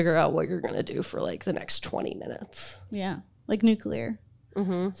have to figure out what you're going to do for like the next 20 minutes. Yeah. Like nuclear.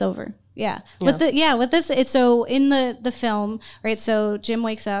 It's over. Yeah. With this, it's so in the film, right? So Jim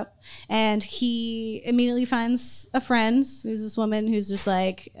wakes up and he immediately finds a friend who's this woman who's just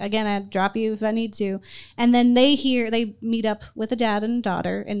like, again, I'd drop you if I need to. And then they meet up with a dad and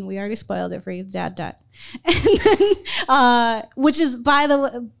daughter, and we already spoiled it for you. The dad died. And then, which is by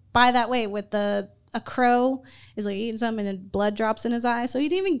that way with a crow is like eating something and blood drops in his eye. So he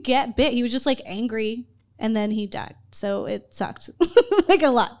didn't even get bit. He was just like angry and then he died. So it sucked like a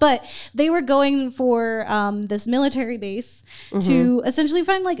lot. But they were going for this military base to essentially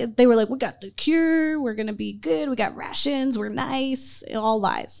find like, they were like, we got the cure. We're going to be good. We got rations. We're nice. All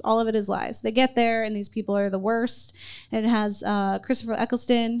lies. All of it is lies. They get there and these people are the worst. And it has Christopher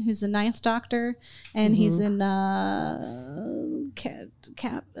Eccleston, who's the Ninth Doctor. And he's in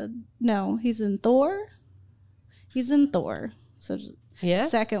he's in Thor. He's in Thor. So Yeah.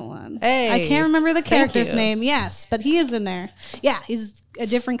 second one. Hey, I can't remember the character's you. name. Yes, but he is in there. Yeah, he's a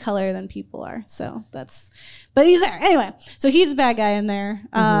different color than people are. So but he's there. Anyway, so he's a bad guy in there.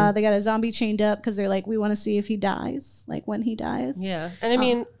 They got a zombie chained up because they're like, we want to see if he dies, like when he dies. Yeah. And I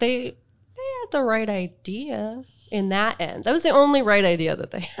mean, they had the right idea in that end. That was the only right idea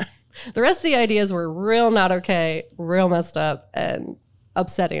that they had. The rest of the ideas were real not okay, real messed up, and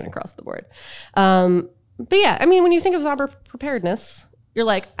upsetting across the board. But yeah, I mean, when you think of zombie preparedness, you're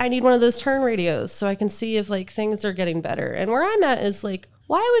like, I need one of those turn radios so I can see if like things are getting better. And where I'm at is like,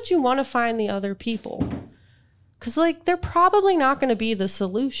 why would you want to find the other people? Because like they're probably not going to be the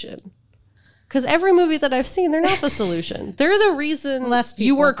solution. Because every movie that I've seen, they're not the solution. They're the reason Less people.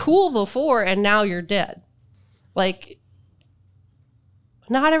 you were cool before and now you're dead. Like,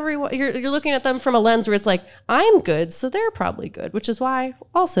 not everyone, you're looking at them from a lens where it's like, I'm good, so they're probably good, which is why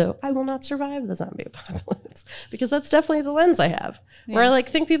also I will not survive the zombie apocalypse, because that's definitely the lens I have, where I like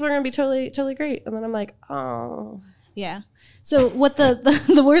think people are going to be totally great. And then I'm like, oh. Yeah. So what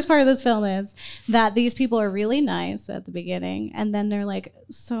the worst part of this film is that these people are really nice at the beginning, and then they're like,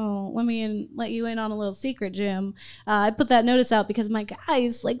 so let me let you in on a little secret, Jim. I put that notice out because my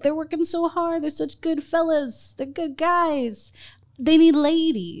guys, like, they're working so hard. They're such good fellas. They're good guys. They need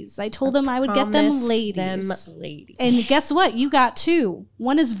ladies. I told them I would get them ladies. And guess what? You got two.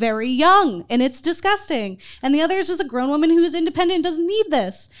 One is very young and it's disgusting. And the other is just a grown woman who is independent and doesn't need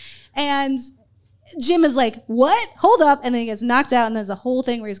this. And Jim is like, what? Hold up. And then he gets knocked out, and there's a whole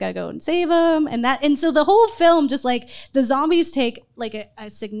thing where he's got to go and save him. And so the whole film, just like the zombies take like a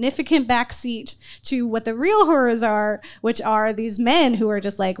significant backseat to what the real horrors are, which are these men who are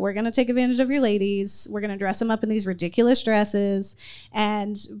just like, we're going to take advantage of your ladies. We're going to dress them up in these ridiculous dresses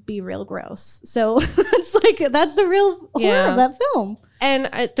and be real gross. So it's like, that's the real horror of that film.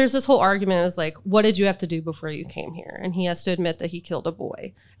 And there's this whole argument is like, what did you have to do before you came here? And he has to admit that he killed a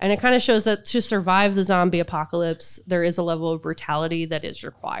boy. And it kind of shows that to survive the zombie apocalypse, there is a level of brutality that is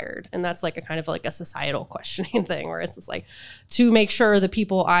required. And that's like a kind of like a societal questioning thing, where it's just like, to make sure the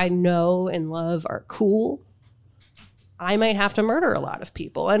people I know and love are cool, I might have to murder a lot of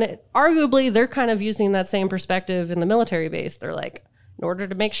people. And arguably, they're kind of using that same perspective in the military base. They're like, in order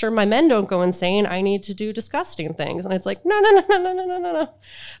to make sure my men don't go insane, I need to do disgusting things. And it's like, no.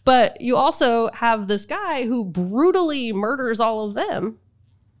 But you also have this guy who brutally murders all of them.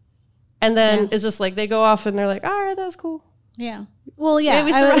 And then it's just like, they go off and they're like, all right, that was cool. Yeah. Well, yeah.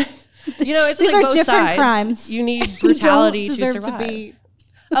 We survived. You know, it's these like are both different sides. crimes. You need brutality don't to deserve survive. to be.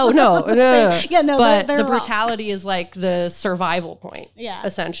 Oh, no. Yeah, no, But they're the wrong. brutality is like the survival point, Yeah.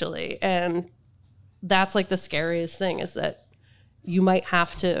 essentially. And that's like the scariest thing, is that you might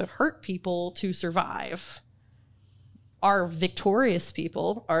have to hurt people to survive. Our victorious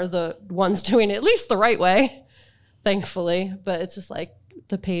people are the ones doing it at least the right way, thankfully. But it's just like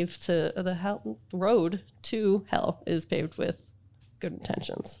the road to hell is paved with good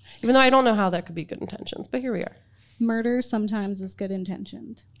intentions. Even though I don't know how that could be good intentions, but here we are. Murder sometimes is good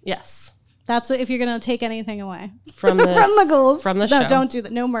intentioned. Yes. That's what, if you're going to take anything away From this, from the goals. from the no, show. don't do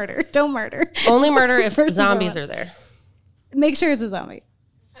that. No murder. Don't murder. Only murder if First and zombies foremost. are there. Make sure it's a zombie.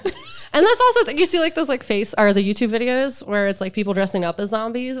 And that's also, you see like those like the YouTube videos where it's like people dressing up as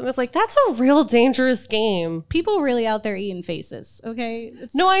zombies, and it's like, that's a real dangerous game. People really out there eating faces, okay?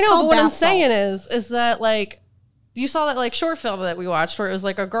 It's No, I know, called but what I'm bath saying salts. is that like, you saw that like short film that we watched where it was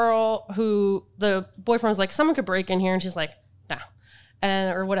like a girl who the boyfriend was like, someone could break in here, and she's like, no.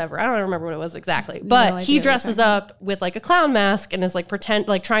 And or whatever. I don't remember what it was exactly. But idea he what you're dresses up with like a clown mask and is like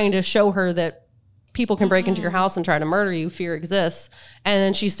trying to show her that people can break into your house and try to murder you. Fear exists. And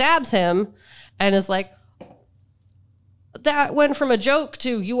then she stabs him and is like, that went from a joke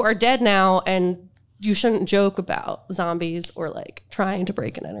to you are dead now, and you shouldn't joke about zombies or like trying to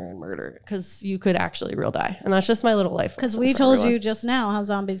break and enter and murder, because you could actually real die. And that's just my little life. Because lesson we for told everyone. you just now how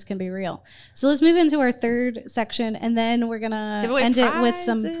zombies can be real. So let's move into our third section, and then we're going to Give away end it with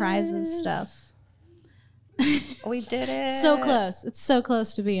some prizes stuff. We did it. So close. It's so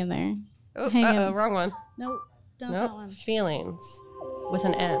close to being there. Oh, Hang on. wrong one. Nope. Not that Nope. one. Feelings with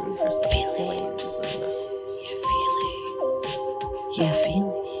an N. For feelings. Yeah,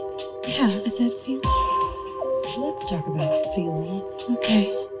 feelings. Yeah, I said feelings. Let's talk about feelings.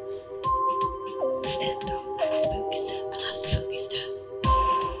 Okay. And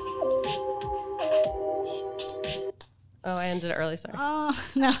ended it early. Sorry.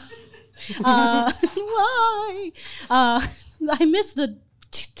 No. Why? I missed the.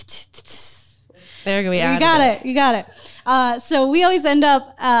 There we go. You got it. So we always end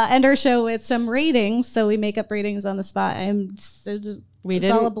our show with some ratings. So we make up ratings on the spot. We it's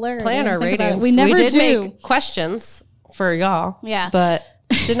all a didn't blur. plan our ratings. We never did do. make questions for y'all. Yeah. But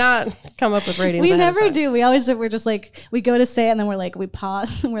did not come up with ratings. We ahead of never time. do. We're just like, we go to say it and then we're like, we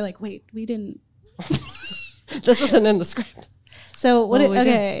pause and we're like, wait, we didn't. This isn't in the script. So we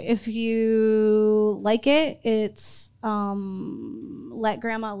okay, if you like it, it's Let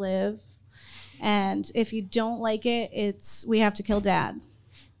Grandma Live. And if you don't like it, it's We Have to Kill Dad.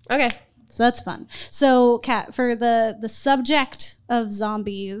 Okay. So that's fun. So, Kat, for the subject of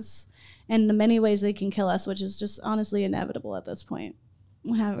zombies and the many ways they can kill us, which is just honestly inevitable at this point,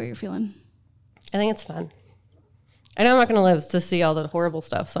 how are you feeling? I think it's fun. I know I'm not going to live to see all the horrible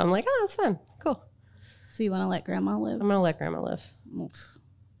stuff. So I'm like, oh, it's fun. Cool. So you want to let Grandma live? I'm going to let Grandma live. Oof,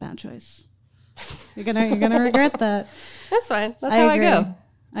 bad choice. You're gonna regret that. That's fine. That's how agree. I go.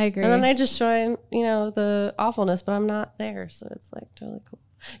 I agree. And then I just join, the awfulness, but I'm not there. So it's like totally cool.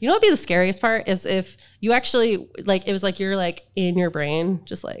 You know what would be the scariest part is if you actually like, it was like you're like in your brain,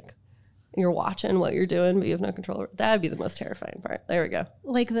 just like you're watching what you're doing, but you have no control over it. That would be the most terrifying part. There we go.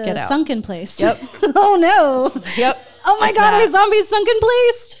 Like the Get out. sunken place. Yep. Oh no. Yep. Oh my It's God, that. our zombies sunken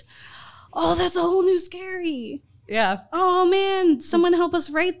place. Oh, that's a whole new scary. Yeah. Oh man, someone help us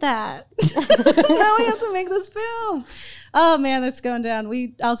write that. Now we have to make this film. Oh man, that's going down.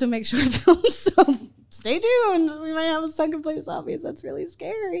 We also make short films, so stay tuned. We might have a sunken place zombies. That's really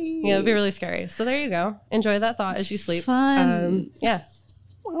scary. Yeah, it'd be really scary. So there you go. Enjoy that thought as you sleep. Fun. Yeah.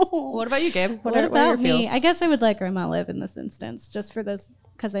 Oh. What about you, Gabe? What are your about me? feels? I guess I would let Grandma live in this instance, just for this,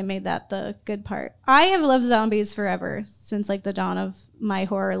 because I made that the good part. I have loved zombies forever, since like the dawn of my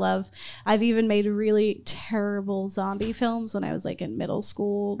horror love. I've even made really terrible zombie films when I was like in middle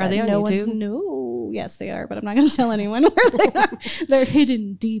school. Are they on YouTube? No, yes they are, but I'm not going to tell anyone where they are. They're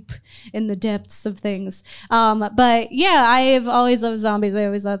hidden deep in the depths of things. But yeah, I have always loved zombies. I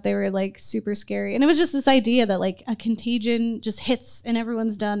always thought they were like super scary, and it was just this idea that like a contagion just hits and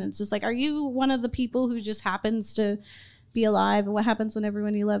everyone's done. It's just like, are you one of the people who just happens to be alive, and what happens when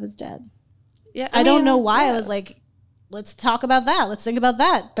everyone you love is dead? Yeah, I don't mean, know why. yeah. I was like, let's talk about that. Let's think about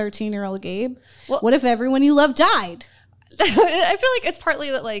that, 13-year-old Gabe. Well- What if everyone you love died? I feel like it's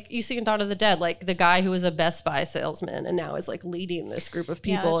partly that like you see in Dawn of the Dead, like the guy who was a Best Buy salesman and now is like leading this group of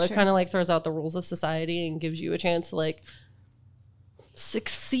Yeah, people. that's It kind of like throws out the rules of society and gives you a chance to like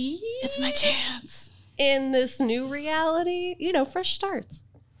succeed It's my chance. in this new reality. Fresh starts.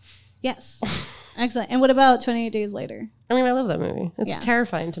 Yes. Excellent. And what about 28 Days Later? I mean, I love that movie. It's Yeah.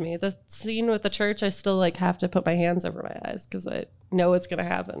 terrifying to me. The scene with the church, I still like have to put my hands over my eyes because I know it's gonna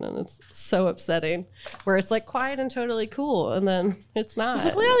happen, and it's so upsetting. Where it's like quiet and totally cool, and then it's not. It's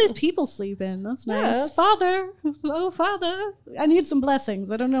like, look at all these people sleeping. That's nice. Yes. Father, oh Father, I need some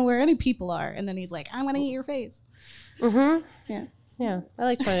blessings. I don't know where any people are. And then he's like, I'm gonna eat your face. Mm-hmm. Yeah. Yeah, I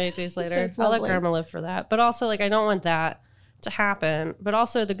like 28 Days Later. it's I'll let lovely. Grandma live for that. But also, like, I don't want that to happen. But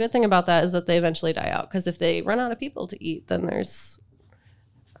also, the good thing about that is that they eventually die out. Because if they run out of people to eat, then there's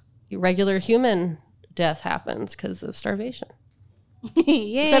regular human death happens because of starvation.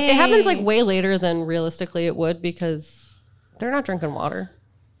 Yay. Except it happens like way later than realistically it would because they're not drinking water.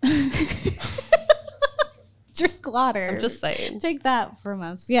 Drink water. I'm just saying. Take that from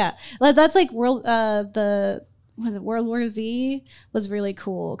us. Yeah. Like, that's like World War Z was really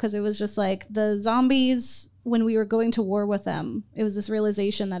cool because it was just like the zombies, when we were going to war with them, it was this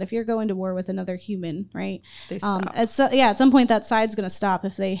realization that if you're going to war with another human, right? They stop. At some point that side's going to stop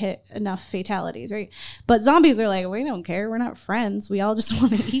if they hit enough fatalities, right? But zombies are like, we don't care. We're not friends. We all just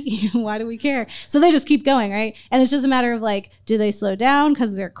want to eat you. Why do we care? So they just keep going, right? And it's just a matter of like, do they slow down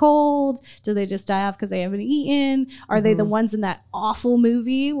because they're cold? Do they just die off because they haven't eaten? Are they the ones in that awful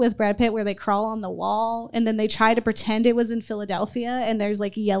movie with Brad Pitt where they crawl on the wall and then they try to pretend it was in Philadelphia and there's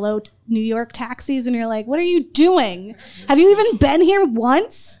like yellow New York taxis and you're like, what are you doing? Have you even been here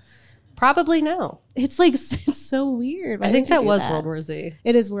once? Probably no. It's like, it's so weird. Why I think did you that do was World War Z.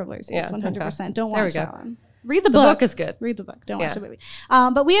 It is World War Z. Yeah, It's 100%. okay. Don't There we watch go. that one. Read the The book. book is good. Read the book. Don't watch Yeah. the movie.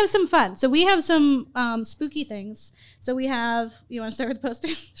 But we have some fun. So we have some spooky things. So we have, you want to start with the poster?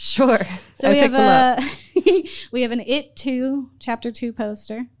 Sure. So I we picked have them up. we have an It 2 Chapter 2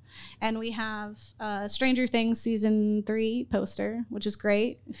 poster. And we have Stranger Things Season 3 poster, which is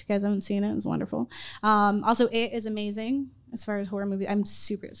great. If you guys haven't seen it, it's wonderful. Also, It is amazing as far as horror movies. I'm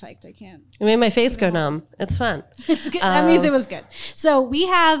super psyched. I can't. It made my face go numb. It's fun. It's good. That means it was good. So we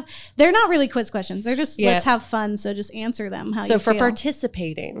have, they're not really quiz questions. They're just, let's have fun. So just answer them how So you for feel.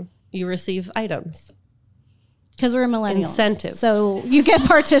 participating, you receive items. Because we're millennials. Incentives. So you get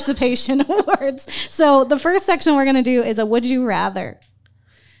participation awards. So the first section we're going to do is a would you rather.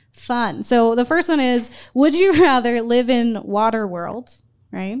 Fun. So the first one is, would you rather live in Waterworld,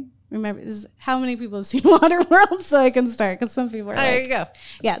 right? Remember, how many people have seen Waterworld? So I can start, because some people are There you go.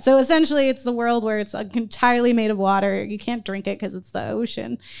 Yeah, so essentially it's the world where it's entirely made of water. You can't drink it because it's the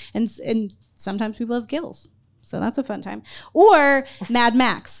ocean. And sometimes people have gills. So that's a fun time. Or Mad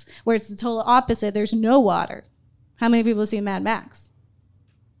Max, where it's the total opposite. There's no water. How many people have seen Mad Max?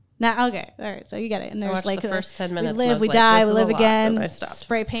 Now, okay, all right, so you get it. And I there's watched like the first 10 minutes. we and I live, was we like, die, this we is a live lot, again. and I stopped.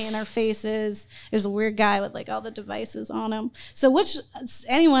 Spray paint our faces. There's a weird guy with like all the devices on him. So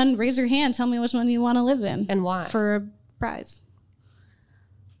anyone raise your hand, tell me which one you want to live in. And why? For a prize.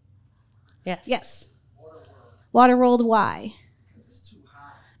 Yes. Yes. Waterworld, why?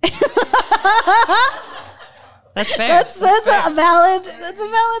 That's fair. That's a valid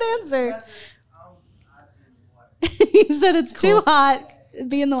answer. He said it's too hot.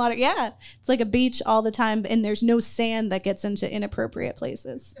 Be in the water. Yeah. It's like a beach all the time, and there's no sand that gets into inappropriate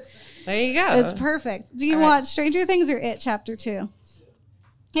places. There you go. It's perfect. Do you All right. want Stranger Things or It Chapter 2?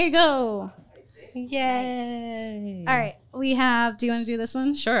 Here you go. Yay. All right. Do you want to do this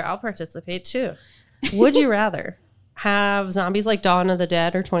one? Sure, I'll participate too. Would you rather have zombies like Dawn of the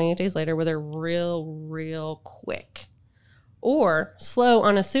Dead or 28 Days Later, where they're real quick, or slow,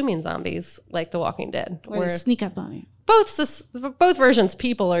 unassuming zombies like The Walking Dead, Or sneak up on you. both versions,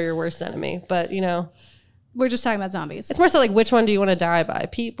 people are your worst enemy, but We're just talking about zombies. it's more so like, which one do you want to die by,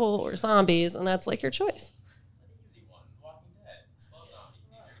 people or zombies, and that's like your choice.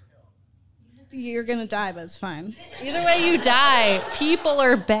 You're going to die, but it's fine. Either way you die, people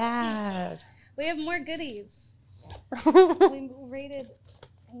are bad. We have more goodies. We rated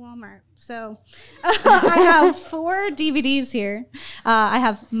Walmart. So I have 4 DVDs here. I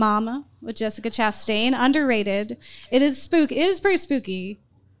have Mama with Jessica Chastain, underrated. It is spooky. It is pretty spooky.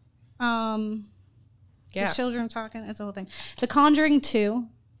 The children talking. It's a whole thing. The Conjuring 2.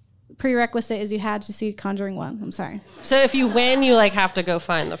 Prerequisite is you had to see Conjuring 1. I'm sorry. So if you win, you have to go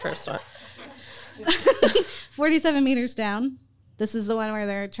find the first one. 47 Meters Down. This is the one where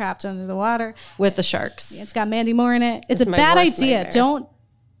they're trapped under the water. With the sharks. It's got Mandy Moore in it. It's a my bad worst idea. nightmare.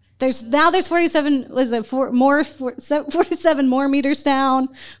 There's 47. Was it 47 more meters down?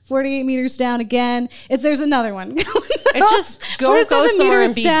 48 meters down again. There's another one. It just go somewhere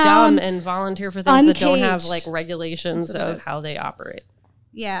and be dumb and volunteer for things that don't have Uncaged. regulations of how they operate.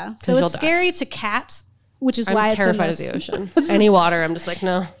 Yeah. So you'll it's die. scary to Kat, which is I'm why terrified of it's in the this. ocean. Any water, I'm just like,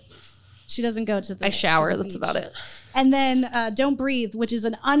 no. She doesn't go to the. I shower. to the That's beach. about it. And then Don't Breathe, which is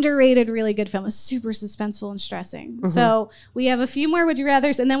an underrated, really good film. It's super suspenseful and stressing. Mm-hmm. So we have a few more Would You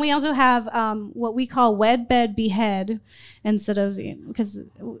Rathers. And then we also have what we call Wed, Bed, Behead instead of, because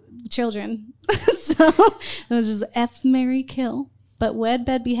children. So this is F, Marry, Kill. But Wed,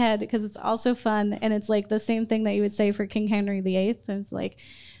 Bed, Behead, because it's also fun. And it's like the same thing that you would say for King Henry VIII. And it's like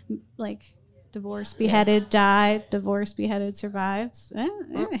divorce, beheaded, died, divorce, beheaded, survives.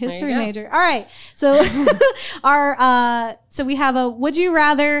 History you go. major. All right. So so we have a would you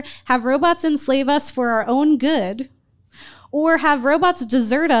rather have robots enslave us for our own good or have robots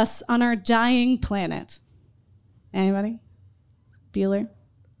desert us on our dying planet? Anybody? Bueller?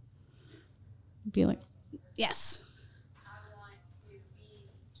 Yes. I want to be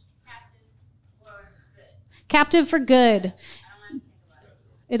captive for good. Captive for good. I don't have to think about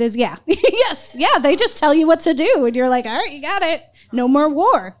it. It is, yeah. Yes. Yeah. They just tell you what to do. And you're like, all right, you got it. No more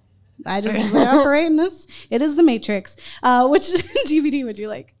war. I just operate in this. It is the Matrix. Which DVD would you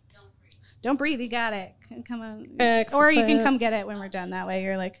like? Don't breathe. You got it. Come on. Excellent. Or you can come get it when we're done. That way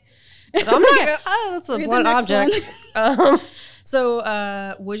you're like, But I'm not gonna, that's a Read the blunt next object.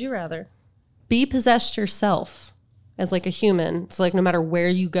 So would you rather be possessed yourself as like a human, so like no matter where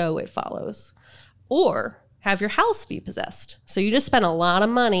you go, it follows, or have your house be possessed? So you just spent a lot of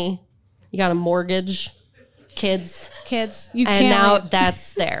money, you got a mortgage, kids, you and can't. now leave.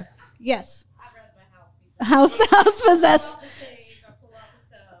 that's there. Yes. House possessed.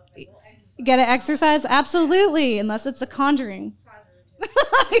 Get an exercise? Absolutely. Unless it's a conjuring.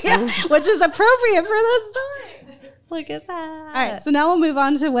 Yeah, which is appropriate for this story. Look at that. All right, so now we'll move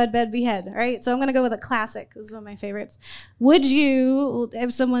on to Wed, Bed, Behead. All right, so I'm going to go with a classic. This is one of my favorites. Would you,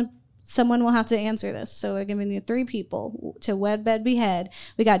 if someone will have to answer this, so we're giving you 3 people to Wed, Bed, Behead.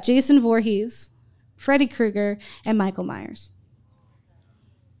 We got Jason Voorhees, Freddy Krueger, and Michael Myers.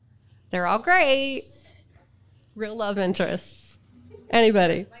 They're all great. Real love interests.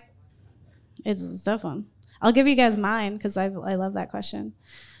 Anybody? It's a tough one. I'll give you guys mine because I love that question.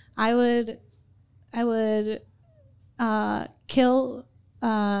 I would kill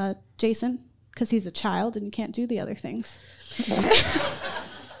Jason because he's a child and you can't do the other things.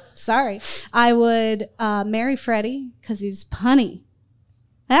 Sorry. I would marry Freddie because he's punny.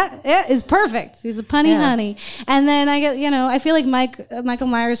 That is perfect. He's a punny honey. And then I feel like Michael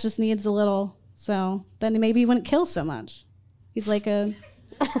Myers just needs a little, so then maybe he wouldn't kill so much. He's like an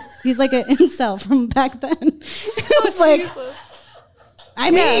incel from back then. It's like,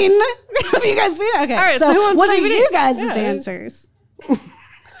 I mean, have you guys seen it? Okay. All right, so who wants what the are DVD? you guys' answers?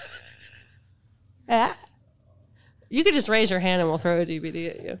 Yeah. You could just raise your hand and we'll throw a DVD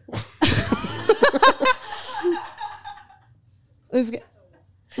at you.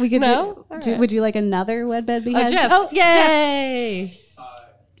 We could No? do. All right. Would you like another Wed Bed Behead? Jeff. Oh, Yay!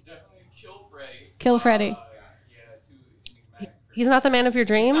 Definitely kill Freddy. Kill Freddy. Yeah, to enigmatic. He's not the man of your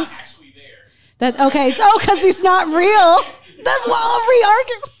dreams? Actually there. That okay? So because he's not real. That's law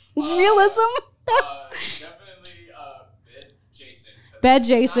of realism. Definitely Bed Jason. 'cause Bed there's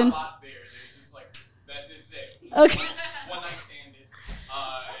Jason. Not a lot there. There's just like, that's just it. Okay. One night stand it.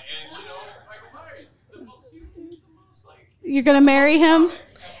 And Michael Myers is the most, he's the most like. You're gonna marry him?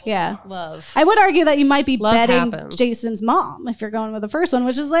 Yeah. Love. I would argue that you might be Love betting happens. Jason's mom if you're going with the first one,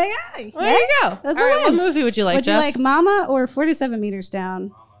 which is like, hey, There you go. That's All a right, what win. movie would you like, Would you Jeff? like Mama or 47 Meters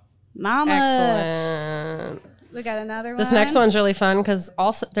Down? Mama. Excellent. We got another one. This next one's really fun because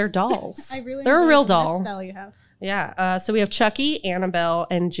also they're dolls. I really they're a enjoyed real the doll. spell you have. Yeah. So we have Chucky, Annabelle,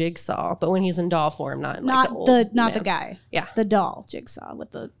 and Jigsaw, but when he's in doll form, not in, like, Not old the man. guy. Yeah. The doll Jigsaw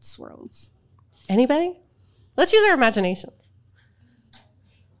with the swirls. Anybody? Let's use our imaginations.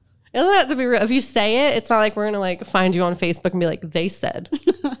 It doesn't have to be real. If you say it, it's not like we're gonna like find you on Facebook and be like, they said.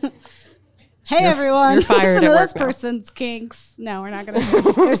 Hey everyone, you're fired listen to at this work now. person's kinks. No, we're not gonna.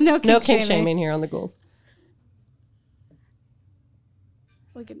 There's no kink No kink shaming. shaming here on the ghouls.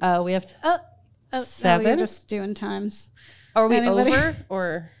 We can, We have. oh, no, 7? we're just doing times. Are we Anybody? over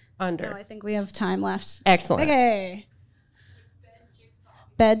or under? No, I think we have time left. Excellent. Okay.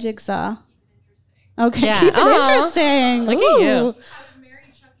 Bed Jigsaw. Okay, Yeah. keep it Aw. interesting. Look at you. I would marry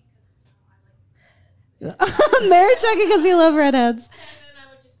Chucky because I like redheads. Marry Chucky because you love redheads. And then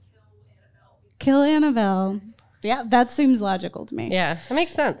I would just kill Annabelle. Kill Annabelle. Yeah, that seems logical to me. Yeah, that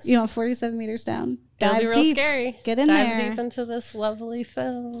makes sense. You know, 47 meters down. It'll Dive be real deep. scary. Get in Dive there. deep into this lovely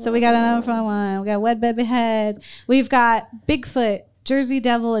film. So we got another fun one. We got Wed Bed Behead. We've got Bigfoot, Jersey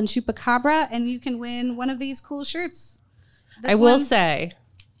Devil, and Chupacabra, and you can win one of these cool shirts. This I will one- say,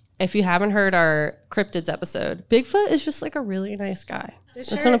 if you haven't heard our cryptids episode, Bigfoot is just like a really nice guy. This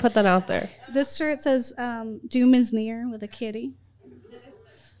Just shirt- want to put that out there. This shirt says Doom is near with a kitty.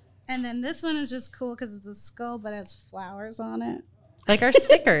 And then this one is just cool because it's a skull but has flowers on it. Like our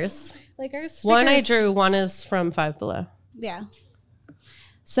stickers. Like our stickers. One I drew, one is from Five Below. Yeah.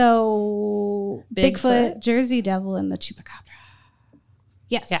 So Bigfoot, Jersey Devil, and the Chupacabra.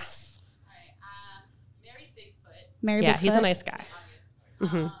 Yes. Yeah. Marry Bigfoot. Mary Yeah, Bigfoot. he's a nice guy. Kill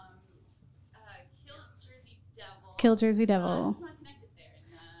Jersey Devil. Kill Jersey Devil. It's not connected there.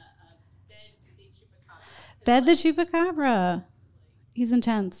 And Bed Bed the Chupacabra. the Chupacabra. He's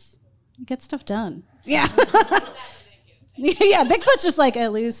intense. He gets stuff done. Yeah. Yeah, Bigfoot's just like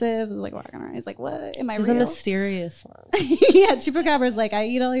elusive. He's like walking around. He's like, what? Am I He's a real? mysterious one. Yeah, Chupacabra's like, I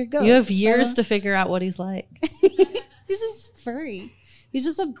eat all your goats. You have years so- to figure out what he's like. He's just furry. He's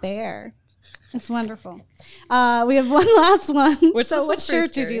just a bear. It's wonderful. We have one last one. Which so is what pretty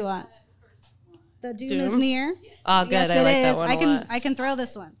shirt did scary. you want? The Doom, Doom? is near. Oh, good. Yes, I it like is. that one I a can lot. I can throw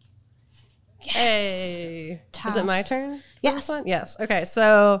this one. Hey. Is it my Tossed. turn? for Yes. this one? Yes. Okay.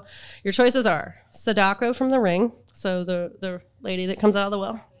 So your choices are Sadako from The Ring. So the lady that comes out of the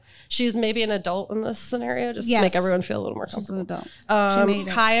well. She's maybe an adult in this scenario, just to make Yes. everyone feel a little more She's an comfortable. adult. She made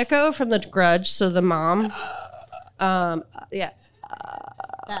it. Kayako from The Grudge. So the mom. Yeah.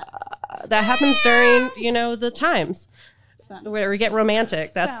 That happens during, the times where we get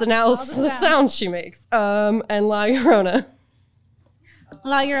romantic. That's the sounds she makes. And La Llorona.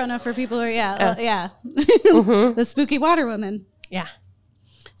 La Llorona for people who are, yeah. Mm-hmm. The spooky water woman. Yeah.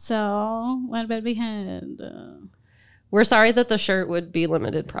 So, what about behind? We're sorry that the shirt would be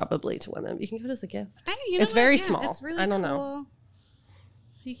limited probably to women. But you can give it as a gift. It's very small. It's really I don't know. cool.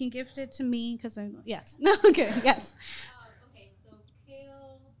 You can gift it to me because I, yes. No, okay, yes. Okay, so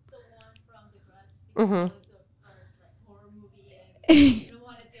kill the one from The Grudge. Mhm. Because it was the first horror movie. And you don't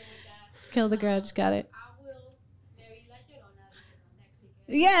want to deal with that. Kill the Grudge, got it. I will marry La Llorona next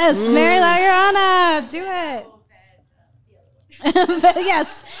weekend. Yes, Mary La Llorona, do it. But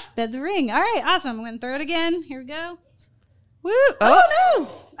yes, bed the ring. All right, awesome. I'm gonna throw it again. Here we go. Woo! Oh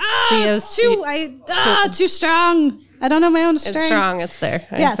no! Ah, See, it's too strong. I don't know my own strength. It's strong. It's there.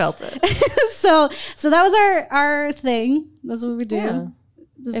 I Yes. felt it. so that was our thing. That's what we do. Yeah.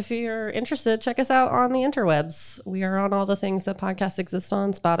 If you're interested, check us out on the interwebs. We are on all the things that podcasts exist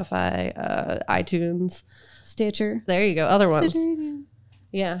on: Spotify, iTunes, Stitcher. there you go, other ones. Stitcher.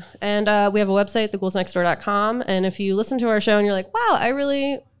 Yeah. And we have a website, theghoulsnextdoor.com. And if you listen to our show and you're like, wow, I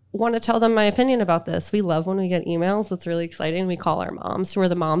really want to tell them my opinion about this. We love when we get emails. That's really exciting. We call our moms, who are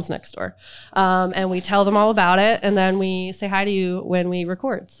the moms next door. And we tell them all about it. And then we say hi to you when we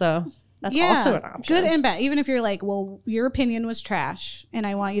record. So that's also an option. Good and bad. Even if you're like, well, your opinion was trash, and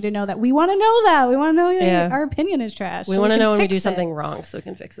I want you to know that we want to know that. We want to know that our opinion is trash. We so want to can know when we fix do it. something wrong so we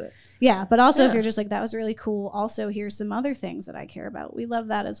can fix it. Yeah, but also if you're just like, that was really cool. Also, here's some other things that I care about. We love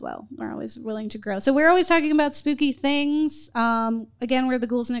that as well. We're always willing to grow. So we're always talking about spooky things. Again, we're the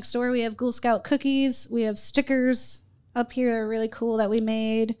Ghouls Next Door. We have Ghoul Scout cookies. We have stickers up here that are really cool that we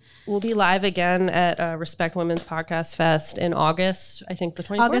made. We'll be live again at Respect Women's Podcast Fest in August. I think the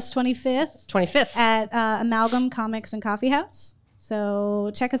 24th? August 25th 25th. at Amalgam Comics and Coffee House.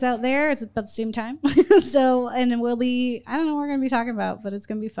 So check us out there. It's about the same time. So, and we'll be, I don't know what we're going to be talking about, but it's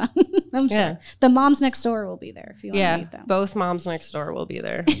going to be fun. I'm sure. Yeah. The Moms Next Door will be there if you want to meet them. Both moms next door will be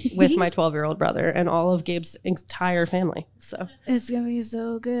there with my 12-year-old brother and all of Gabe's entire family. So It's going to be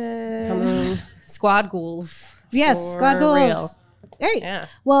so good. come on, squad ghouls. Yes, for Squad Goals. real. Great. Yeah.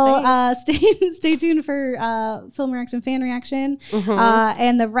 Well, stay tuned for Film Reaction Fan Reaction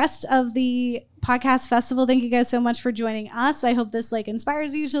and the rest of the podcast festival. Thank you guys so much for joining us. I hope this like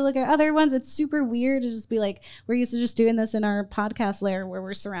inspires you to look at other ones. It's super weird to just be like, we're used to just doing this in our podcast lair where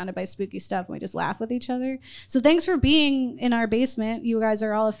we're surrounded by spooky stuff and we just laugh with each other. So thanks for being in our basement. You guys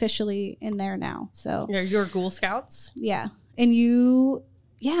are all officially in there now. So You're Ghoul Scouts. yeah. And you're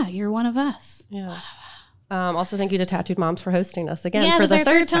one of us. Yeah. Also, thank you to Tattooed Moms for hosting us again Yeah, for this the is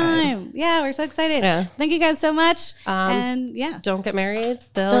our third time. Yeah, we're so excited. Yeah. Thank you guys so much. And yeah, Don't get married.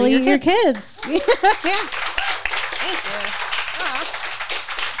 they'll eat your kids. Yeah.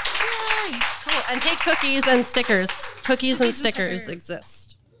 Cool. And take cookies and stickers. Cookies and stickers stickers.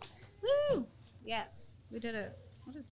 exist. Woo! Yes, we did it.